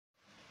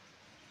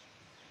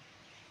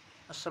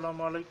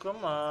আসসালামু আলাইকুম।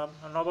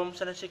 নবম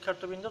শ্রেণীর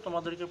শিক্ষার্থীবৃন্দ,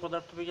 তোমাদেরকে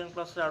পদার্থবিজ্ঞান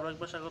ক্লাসে আরও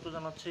একবার স্বাগত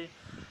জানাচ্ছি।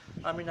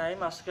 আমি নাইম।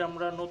 আজকে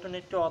আমরা নতুন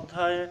একটি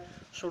অধ্যায়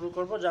শুরু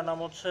করব, যার নাম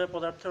হচ্ছে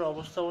পদার্থের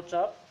অবস্থা ও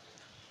চাপ।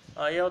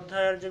 এই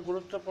অধ্যায়ের যে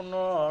গুরুত্বপূর্ণ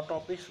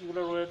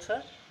টপিকসগুলো রয়েছে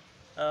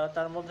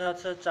তার মধ্যে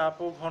আছে চাপ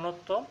ও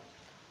ঘনত্ব,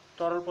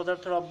 তরল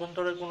পদার্থের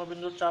অভ্যন্তরে কোনো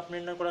বিন্দুর চাপ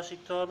নির্ণয় করা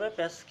শিখতে হবে,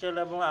 প্যাসকেল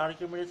এবং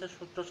আর্কিমিডিসের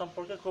সূত্র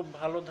সম্পর্কে খুব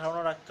ভালো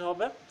ধারণা রাখতে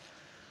হবে,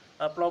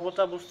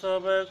 প্লবতা বুঝতে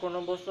হবে, কোনো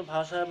বস্তু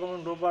ভাষা এবং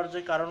ডোবার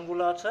যে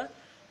কারণগুলো আছে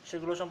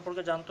সেগুলো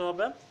সম্পর্কে জানতে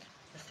হবে,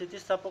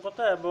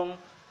 স্থিতিস্থাপকতা এবং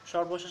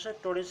সর্বশেষে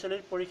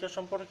টরিসেলির পরীক্ষা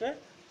সম্পর্কে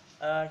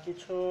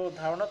কিছু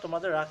ধারণা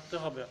তোমাদের রাখতে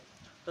হবে।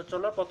 তো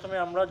চলো প্রথমে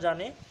আমরা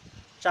জানি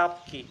চাপ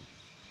কি।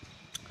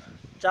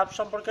 চাপ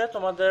সম্পর্কে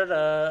তোমাদের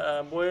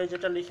বইয়ে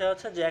যেটা লেখা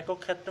আছে যে একক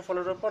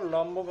ক্ষেত্রফলের উপর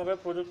লম্বভাবে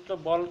প্রযুক্ত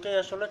বলকে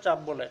আসলে চাপ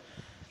বলে।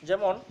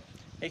 যেমন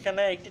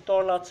এখানে একটি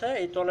তল আছে,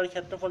 এই তলের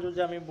ক্ষেত্রফল যদি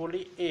আমি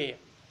বলি এ,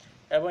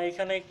 এবং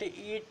এখানে একটি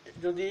ইট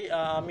যদি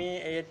আমি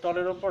এই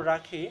তলের উপর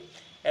রাখি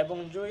এবং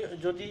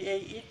যদি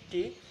এই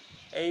ইটটি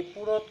এই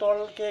পুরো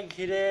তলকে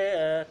ঘিরে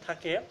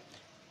থাকে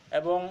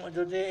এবং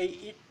যদি এই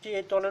ইটটি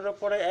এই তলের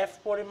উপরে এফ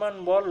পরিমাণ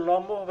বল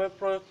লম্বভাবে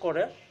প্রয়োগ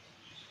করে,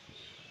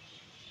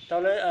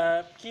 তাহলে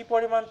কি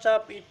পরিমাণ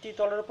চাপ ইটটি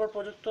তলের উপর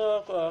প্রযুক্ত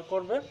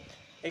করবে।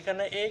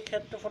 এখানে এই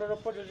ক্ষেত্রফলের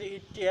উপর যদি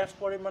ইটটি এফ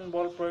পরিমাণ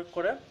বল প্রয়োগ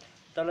করে,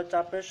 তাহলে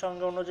চাপের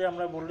সংজ্ঞা অনুযায়ী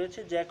আমরা বলেছি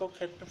যে একক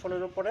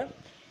ক্ষেত্রফলের উপরে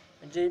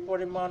যেই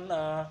পরিমাণ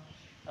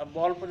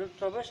বল প্রযুক্ত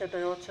হবে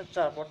সেটাই হচ্ছে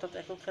চাপ। অর্থাৎ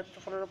একক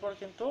ক্ষেত্রফলের উপর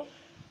কিন্তু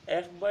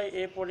এফ বাই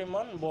এ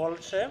পরিমাণ বল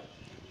সে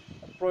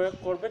প্রয়োগ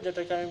করবে,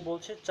 যেটাকে আমি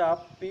বলছি চাপ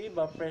পি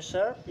বা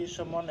প্রেসার পি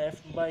সমান এফ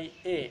বাই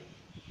এ।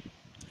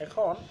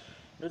 এখন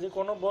যদি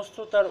কোনো বস্তু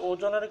তার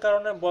ওজনের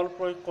কারণে বল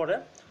প্রয়োগ করে,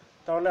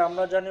 তাহলে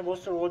আমরা জানি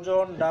বস্তুর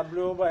ওজন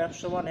ডাব্লিউ বা এফ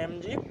সমান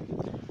এমজি।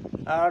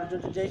 আর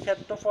যদি যেই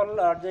ক্ষেত্রফল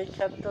আর যেই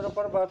ক্ষেত্রের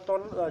উপর বা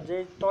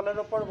যেই তলের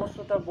উপর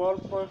বস্তুটা বল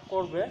প্রয়োগ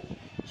করবে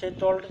সেই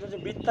তলটি যদি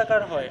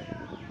বৃত্তাকার হয়,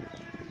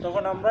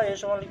 তখন আমরা এই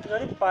সমান লিখতে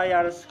পারি পাই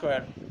আর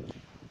স্কোয়ার।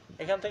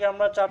 এখান থেকে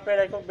আমরা চাপের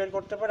একক বের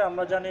করতে পারি।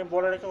 আমরা জানি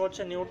বলের একক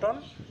হচ্ছে নিউটন,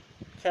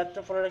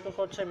 ক্ষেত্রফলের একক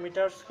হচ্ছে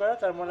মিটার স্কোয়ার,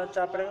 তার মানে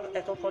চাপের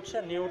একক হচ্ছে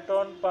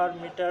নিউটন পার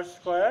মিটার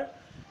স্কোয়ার,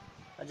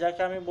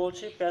 যাকে আমি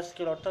বলছি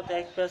প্যাসকেল। অর্থাৎ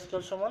 1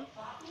 প্যাসকেল সমান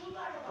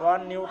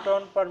 1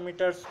 নিউটন পার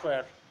মিটার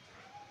স্কোয়ার।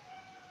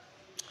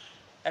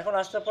 এখন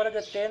আসতে পারে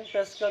যে 10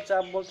 প্যাসকেল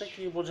চাপ বলতে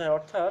কি বোঝায়,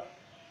 অর্থাৎ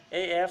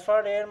এই এফ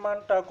আর এর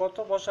মানটা কত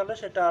বসালে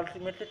সেটা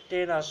আলটিমেটলি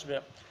 10 আসবে।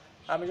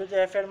 আমি যদি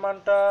এফ এর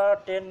মানটা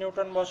 10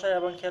 নিউটন বসাই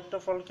এবং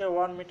ক্ষেত্রফলকে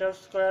 1 মিটার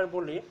স্কোয়ার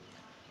বলি,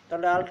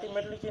 তাহলে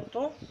আলটিমেটলি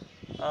কিন্তু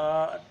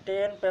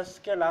 10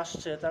 প্যাসকেল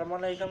আসছে। তার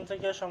মানে এখান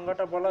থেকে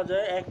সংজ্ঞাটা বলা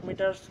যায় 1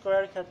 মিটার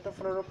স্কোয়ার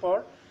ক্ষেত্রফলের উপর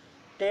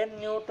 10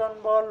 নিউটন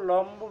বল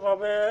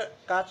লম্বভাবে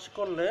কাজ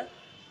করলে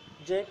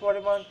যে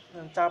পরিমাণ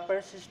চাপের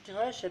সৃষ্টি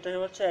হয় সেটাই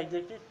হচ্ছে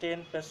একজাক্টলি 10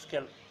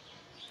 প্যাসকেল।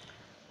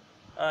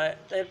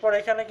 এরপর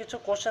এখানে কিছু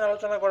কোশ্চেন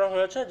আলোচনা করা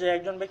হয়েছে যে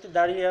একজন ব্যক্তি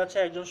দাঁড়িয়ে আছে,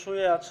 একজন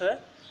শুয়ে আছে,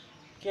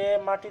 কে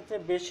মাটিতে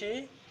বেশি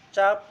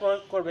চাপ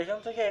প্রয়োগ করবে। এখান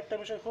থেকে একটা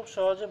বিষয় খুব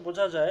সহজে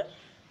বোঝা যায়,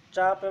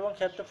 চাপ এবং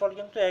ক্ষেত্রফল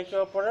কিন্তু একে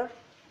অপরের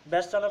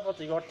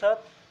ব্যস্তানুপাতিক। অর্থাৎ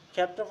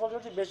ক্ষেত্রফল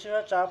যদি বেশি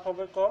হয় চাপ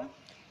হবে কম,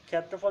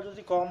 ক্ষেত্রফল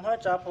যদি কম হয়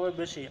চাপ হবে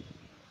বেশি।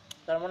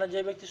 তার মানে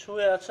যে ব্যক্তি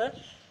শুয়ে আছে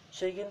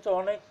সে কিন্তু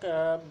অনেক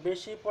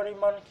বেশি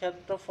পরিমাণ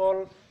ক্ষেত্রফল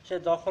সে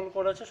দখল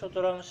করেছে,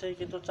 সুতরাং সে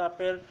কিন্তু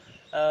চাপের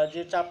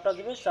যে চাপটা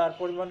দিবে তার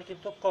পরিমাণ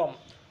কিন্তু কম।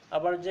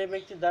 আবার যে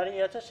ব্যক্তি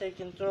দাঁড়িয়ে আছে সে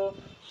কিন্তু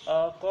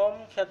কম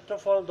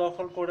ক্ষেত্রফল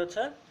দখল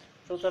করেছে,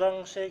 সুতরাং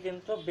সে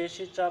কিন্তু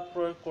বেশি চাপ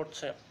প্রয়োগ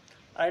করছে।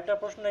 আরেকটা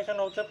প্রশ্ন এখানে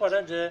হতে পারে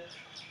যে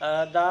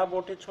দা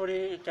বটি ছড়ি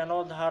কেন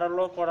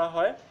ধারালো করা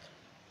হয়।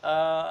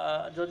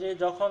 যদি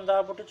যখন দা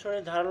বটি ছড়ি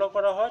ধারালো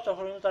করা হয়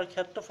তখন কিন্তু তার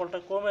ক্ষেত্রফলটা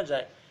কমে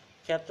যায়।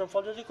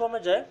 ক্ষেত্রফল যদি কমে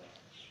যায়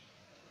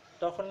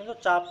তখন কিন্তু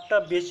চাপটা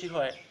বেশি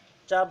হয়।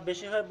 চাপ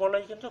বেশি হয়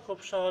বলেই কিন্তু খুব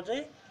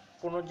সহজেই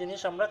কোনো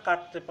জিনিস আমরা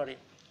কাটতে পারি।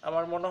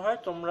 আমার মনে হয়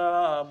তোমরা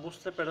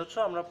বুঝতে পেরেছো।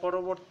 আমরা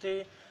পরবর্তী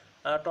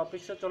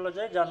টপিকসে চলে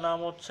যাই, যার নাম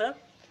হচ্ছে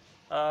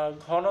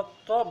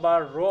ঘনত্ব বা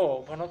রো।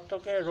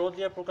 ঘনত্বকে রো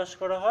দিয়ে প্রকাশ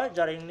করা হয়,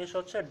 যার ইংলিশ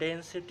হচ্ছে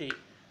ডেনসিটি।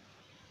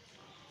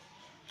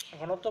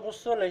 ঘনত্ব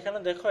বুঝতে হলে এখানে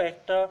দেখো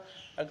একটা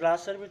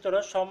গ্লাসের ভিতরে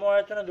সম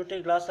আয়তনে দুটি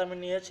গ্লাস আমি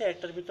নিয়েছি,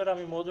 একটার ভিতরে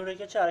আমি মধু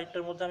রেখেছি,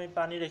 আরেকটার মধ্যে আমি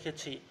পানি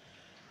রেখেছি।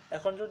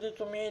 এখন যদি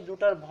তুমি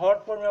দুটার ভর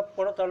পরিমাপ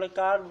করো তাহলে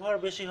কার ভর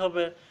বেশি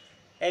হবে?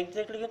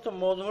 একজাক্টলি কিন্তু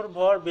মধুর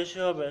ভর বেশি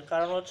হবে,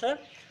 কারণ হচ্ছে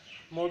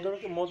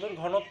মধুর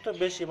ঘনত্ব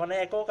বেশি, মানে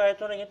একক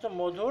আয়তনে কিন্তু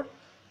মধুর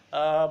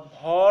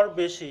ভর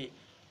বেশি।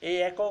 এই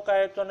একক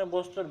আয়তনে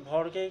বস্তুর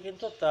ভরকেই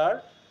কিন্তু তার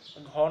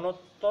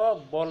ঘনত্ব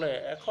বলে।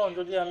 এখন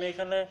যদি আমি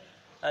এখানে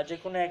যে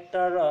কোনো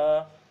একটার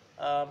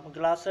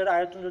গ্লাসের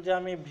আয়তন যদি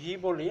আমি ভি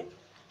বলি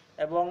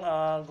এবং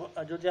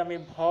যদি আমি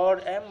ভর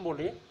এম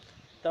বলি,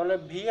 তাহলে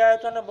ভি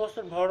আয়তনে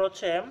বস্তুর ভর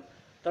হচ্ছে এম,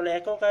 তাহলে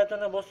একক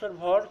আয়তনে বস্তুর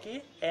ভর কি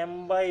এম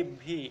বাই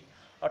ভি,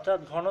 অর্থাৎ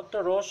ঘনত্ব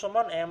রো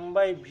সমান এম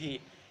বাই ভি।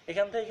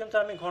 এখান থেকে কিন্তু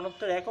আমি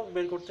ঘনত্বের একক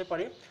বের করতে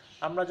পারি।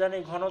 আমরা জানি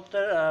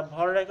ঘনত্বের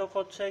ভরের একক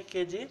হচ্ছে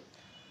কেজি,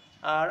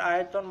 আর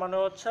আয়তন মানে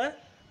হচ্ছে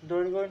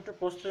দৈর্ঘ্য ইন্টু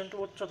প্রস্থ ইন্টু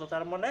উচ্চতা,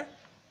 তার মানে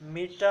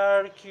মিটার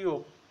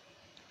কিউব।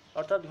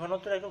 অর্থাৎ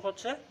ঘনত্বের একক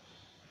হচ্ছে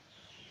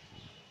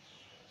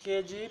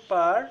কেজি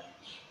পার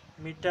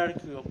মিটার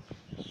কিউব।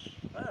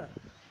 হ্যাঁ,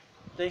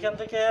 তো এখান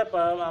থেকে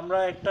আমরা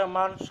একটা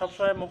মান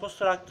সবসময় মুখস্থ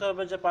রাখতে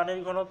হবে যে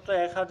পানির ঘনত্ব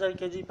 1000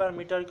 কেজি পার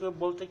মিটার কিউব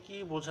বলতে কি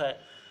বোঝায়।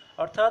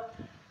 অর্থাৎ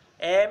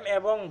এম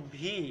এবং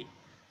ভি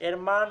এর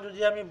মান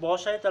যদি আমি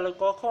বসাই তাহলে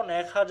কখন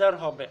 1000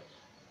 হবে,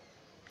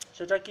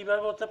 সেটা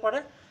কিভাবে হতে পারে।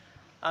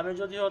 আমি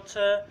যদি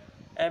হচ্ছে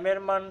এম এর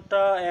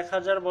মানটা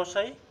 1000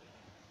 বসাই,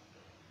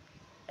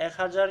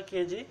 1000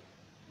 কেজি,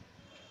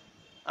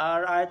 আর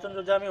আয়তন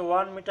যদি আমি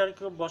 1 মিটার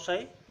কিউব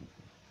বসাই,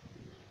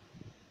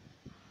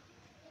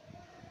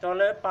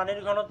 তাহলে পানির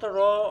ঘনত্ব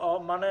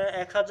মানে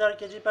 1000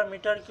 কেজি পার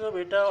মিটার কিউব,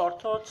 এটা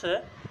অর্থ হচ্ছে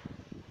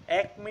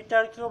 1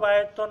 মিটার কিউব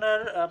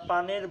আয়তনের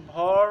পানির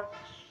ভর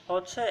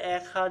হচ্ছে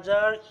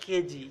 1000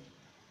 কেজি।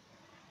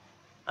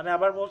 আমি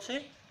আবার বলছি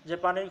যে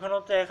পানির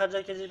ঘনত্ব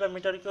 1000 কেজি পার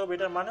মিটার কিউব,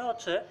 এটার মানে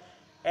হচ্ছে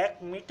 1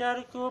 মিটার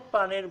কিউব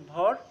পানির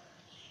ভর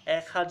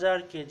 1000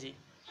 কেজি।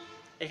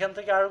 এখান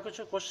থেকে আরও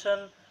কিছু কোশ্চেন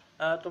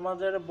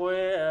তোমাদের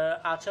বইয়ে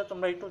আছে,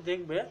 তোমরা একটু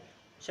দেখবে।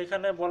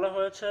 সেখানে বলা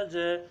হয়েছে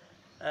যে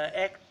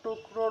এক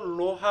টুকরো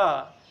লোহা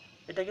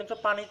এটা কিন্তু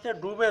পানিতে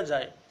ডুবে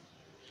যায়,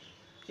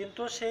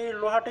 কিন্তু সেই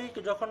লোহাটাই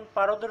যখন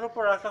পারদের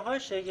উপর রাখা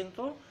হয় সে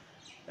কিন্তু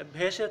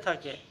ভেসে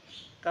থাকে।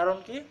 কারণ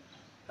কি,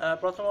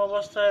 প্রথম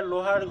অবস্থায়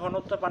লোহার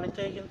ঘনত্ব পানি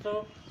থেকে কিন্তু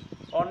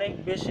অনেক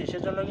বেশি,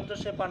 সেজন্য কিন্তু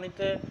সে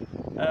পানিতে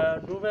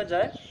ডুবে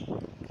যায়।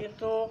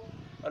 কিন্তু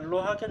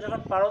লোহাকে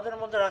যখন পারদের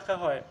মধ্যে রাখা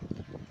হয়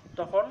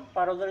তখন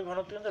পারদের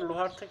ঘনত্ব কিন্তু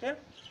লোহার থেকে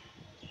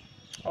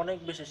অনেক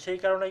বেশি, সেই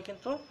কারণেই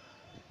কিন্তু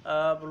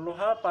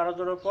লোহা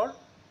পারদের উপর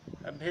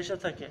ভেসে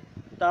থাকে।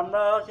 তা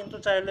আমরা কিন্তু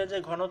চাইলে যে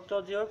ঘনত্ব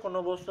দিয়েও কোনো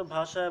বস্তু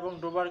ভাসা এবং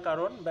ডোবার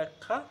কারণ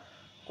ব্যাখ্যা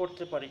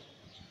করতে পারি।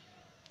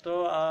 তো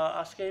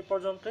আজকে এই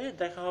পর্যন্তই,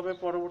 দেখা হবে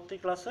পরবর্তী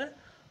ক্লাসে।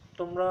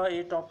 তোমরা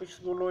এই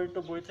টপিকসগুলো একটু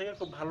বই থেকে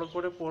খুব ভালো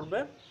করে পড়বে,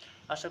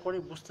 আশা করি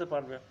বুঝতে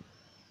পারবে।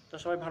 তো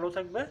সবাই ভালো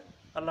থাকবে,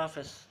 আল্লাহ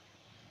হাফেজ।